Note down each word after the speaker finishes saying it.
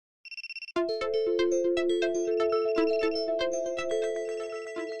Hi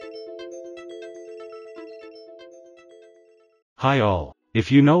all. If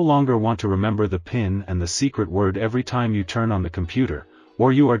you no longer want to remember the PIN and the secret word every time you turn on the computer,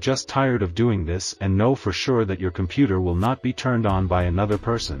 or you are just tired of doing this and know for sure that your computer will not be turned on by another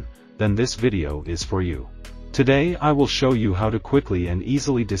person, then this video is for you. Today I will show you how to quickly and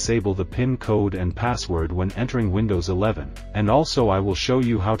easily disable the PIN code and password when entering Windows 11, and also I will show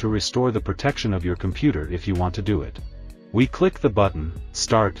you how to restore the protection of your computer if you want to do it. We click the button,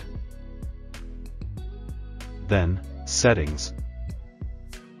 Start, then, Settings,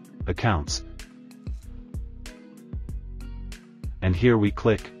 Accounts, and here we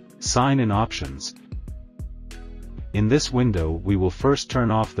click, Sign in Options. In this window we will first turn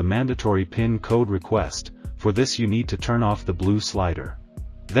off the mandatory PIN code request. For this you need to turn off the blue slider.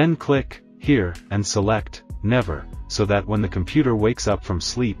 Then click, here, and select, Never, so that when the computer wakes up from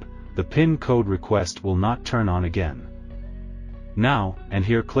sleep, the PIN code request will not turn on again. Now, and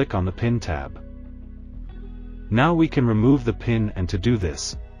here click on the PIN tab. Now we can remove the PIN, and to do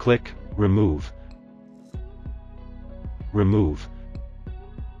this, click, Remove. Remove.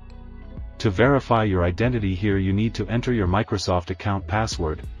 To verify your identity here you need to enter your Microsoft account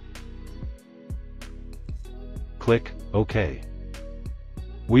password. Click OK.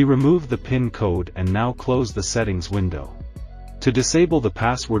 We remove the PIN code and now close the settings window. To disable the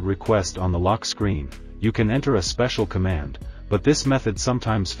password request on the lock screen, you can enter a special command, but this method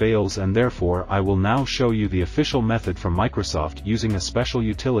sometimes fails and therefore I will now show you the official method from Microsoft using a special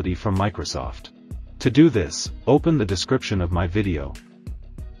utility from Microsoft. To do this, open the description of my video.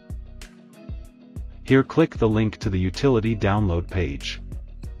 Here click the link to the utility download page.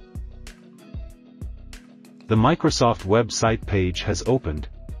 The Microsoft website page has opened,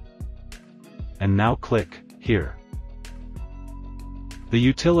 and now click, here. The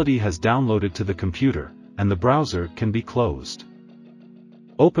utility has downloaded to the computer, and the browser can be closed.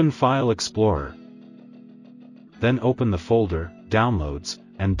 Open File Explorer. Then open the folder, Downloads,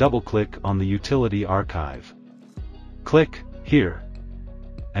 and double-click on the utility archive. Click, here.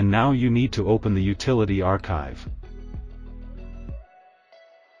 And now you need to open the utility archive.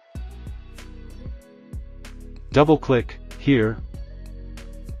 Double-click, here,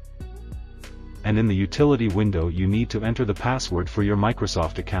 and in the utility window you need to enter the password for your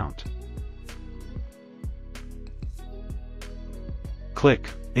Microsoft account. Click,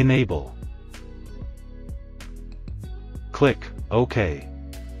 Enable. Click, OK.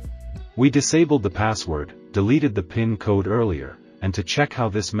 We disabled the password, deleted the PIN code earlier, and to check how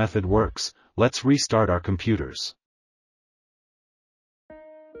this method works, let's restart our computers.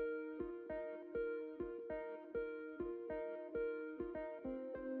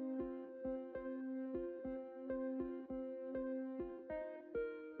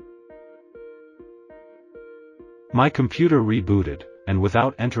 My computer rebooted, and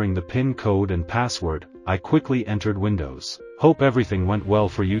without entering the PIN code and password, I quickly entered Windows. Hope everything went well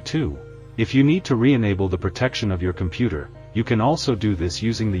for you too. If you need to re-enable the protection of your computer, you can also do this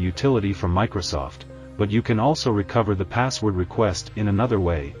using the utility from Microsoft, but you can also recover the password request in another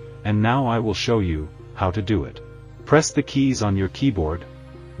way, and now I will show you how to do it. Press the keys on your keyboard,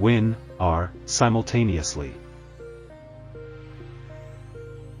 Win, R, simultaneously.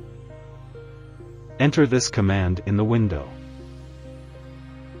 Enter this command in the window.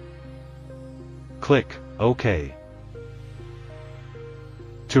 Click OK.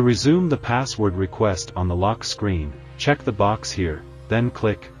 To resume the password request on the lock screen, check the box here, then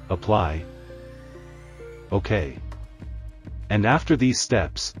click Apply. OK. And after these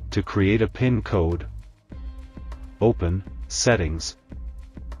steps, to create a PIN code, open Settings,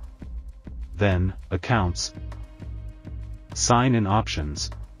 then Accounts, Sign in Options.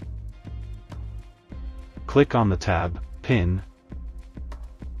 Click on the tab, PIN,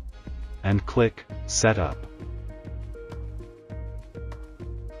 and click, Set Up.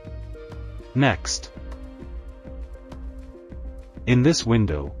 Next. In this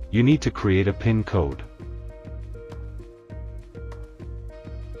window, you need to create a PIN code.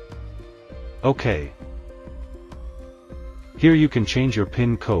 OK. Here you can change your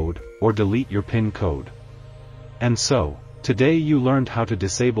PIN code, or delete your PIN code. And so, today you learned how to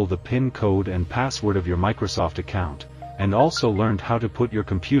disable the PIN code and password of your Microsoft account, and also learned how to put your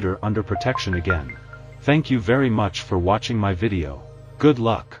computer under protection again. Thank you very much for watching my video. Good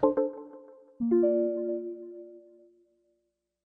luck.